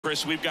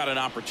Chris, we've got an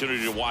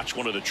opportunity to watch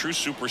one of the true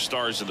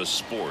superstars in the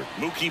sport.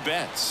 Mookie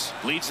Betts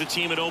leads the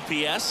team at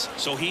OPS,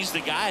 so he's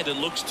the guy that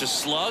looks to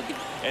slug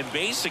and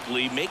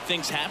basically make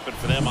things happen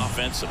for them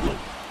offensively.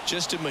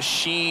 Just a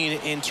machine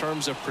in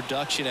terms of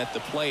production at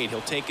the plate.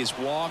 He'll take his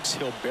walks,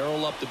 he'll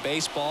barrel up the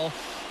baseball,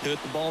 he'll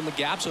hit the ball in the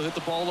gaps, he'll hit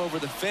the ball over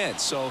the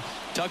fence. So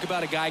talk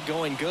about a guy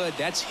going good.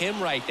 That's him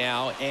right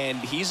now, and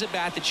he's a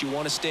bat that you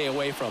want to stay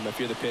away from if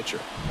you're the pitcher.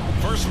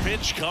 First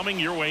pitch coming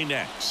your way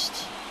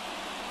next.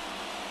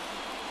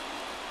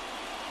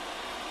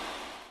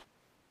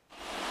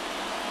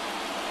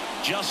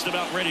 Just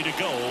about ready to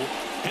go.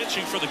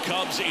 Pitching for the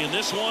Cubs in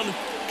this one,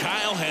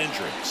 Kyle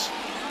Hendricks.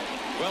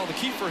 Well, the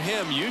key for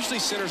him usually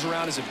centers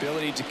around his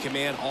ability to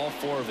command all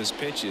four of his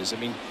pitches. I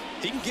mean,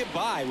 he can get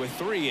by with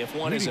three if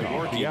one isn't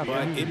working,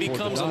 but it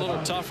becomes a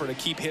little tougher to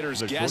keep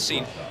hitters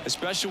guessing,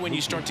 especially when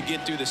you start to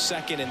get through the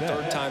second and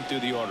third time through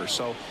the order.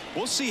 So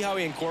we'll see how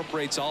he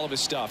incorporates all of his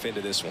stuff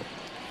into this one.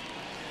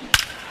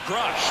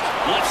 Crushed.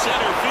 Left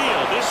center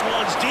field. This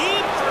one's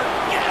deep.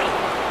 Forget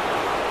it.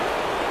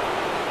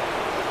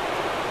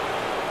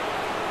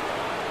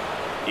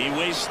 He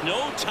wastes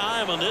no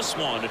time on this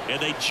one, and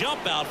they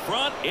jump out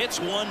front. It's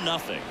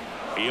 1-0.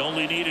 He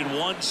only needed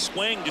one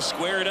swing to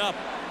square it up.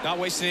 Not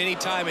wasting any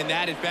time in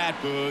that at bat,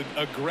 Boog.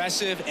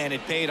 Aggressive, and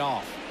it paid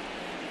off.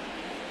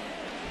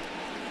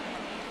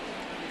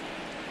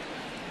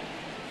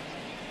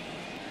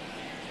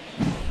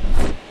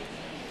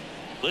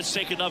 Let's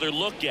take another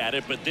look at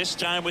it, but this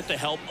time with the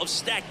help of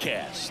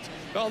StatCast.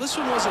 Well, this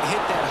one wasn't hit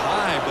that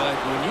high, but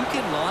when you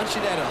can launch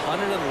it at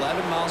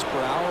 111 miles per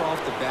hour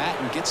off the bat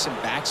and get some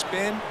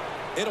backspin,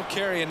 it'll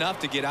carry enough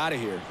to get out of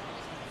here.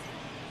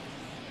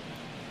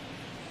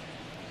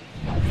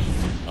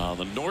 On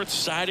the north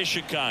side of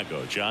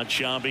Chicago, John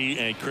Sciambi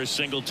and Chris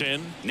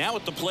Singleton. Now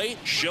at the plate,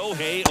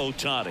 Shohei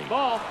Ohtani.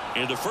 Ball.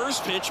 And the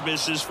first pitch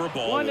misses for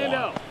ball one.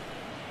 1-0.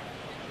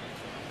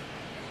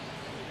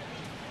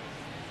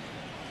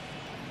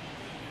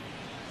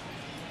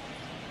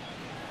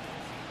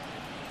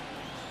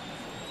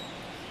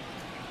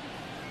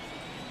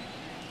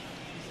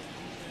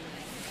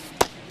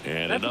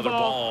 And another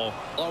ball.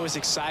 Always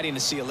exciting to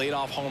see a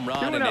leadoff home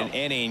run in an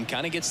inning.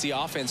 Kind of gets the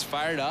offense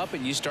fired up,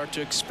 and you start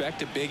to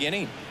expect a big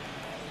inning.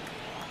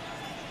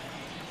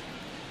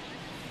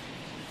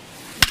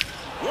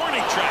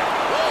 Warning track.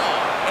 Ball.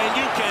 And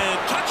you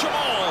can touch them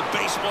all,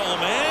 baseball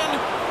man.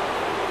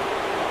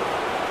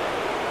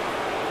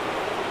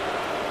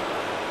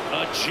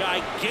 A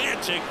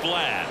gigantic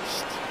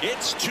blast.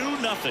 It's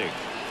 2-0.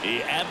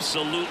 He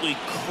absolutely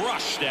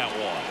crushed that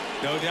one.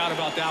 No doubt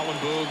about that one,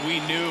 Boog. We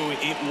knew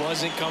it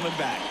wasn't coming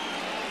back.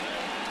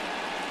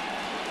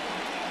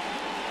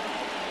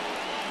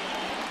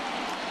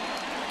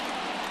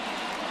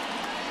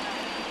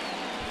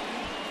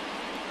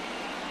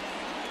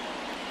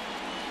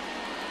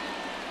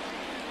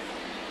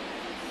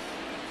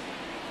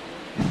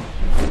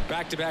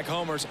 Back-to-back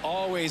homers,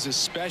 always a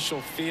special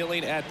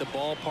feeling at the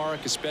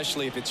ballpark,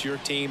 especially if it's your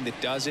team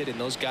that does it and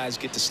those guys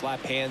get to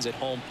slap hands at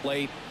home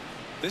plate.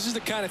 This is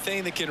the kind of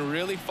thing that can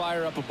really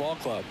fire up a ball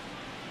club.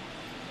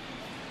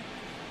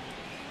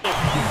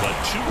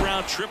 But two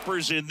round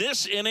trippers in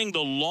this inning.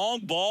 The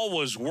long ball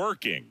was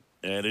working.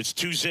 And it's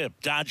 2-0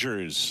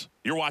 Dodgers.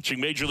 You're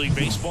watching Major League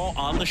Baseball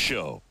on the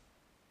show.